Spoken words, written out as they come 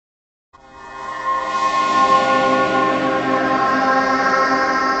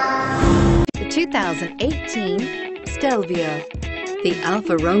2018 Stelvio. The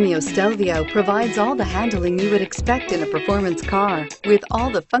Alfa Romeo Stelvio provides all the handling you would expect in a performance car with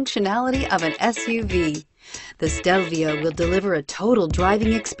all the functionality of an SUV. The Stelvio will deliver a total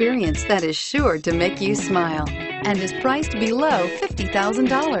driving experience that is sure to make you smile and is priced below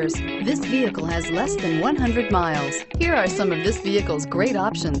 $50,000. This vehicle has less than 100 miles. Here are some of this vehicle's great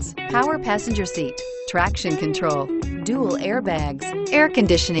options: power passenger seat, traction control, dual airbags, air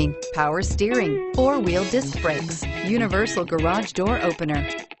conditioning, power steering, four-wheel disc brakes, universal garage door opener,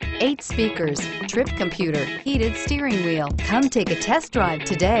 8 speakers, trip computer, heated steering wheel. Come take a test drive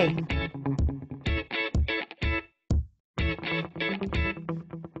today.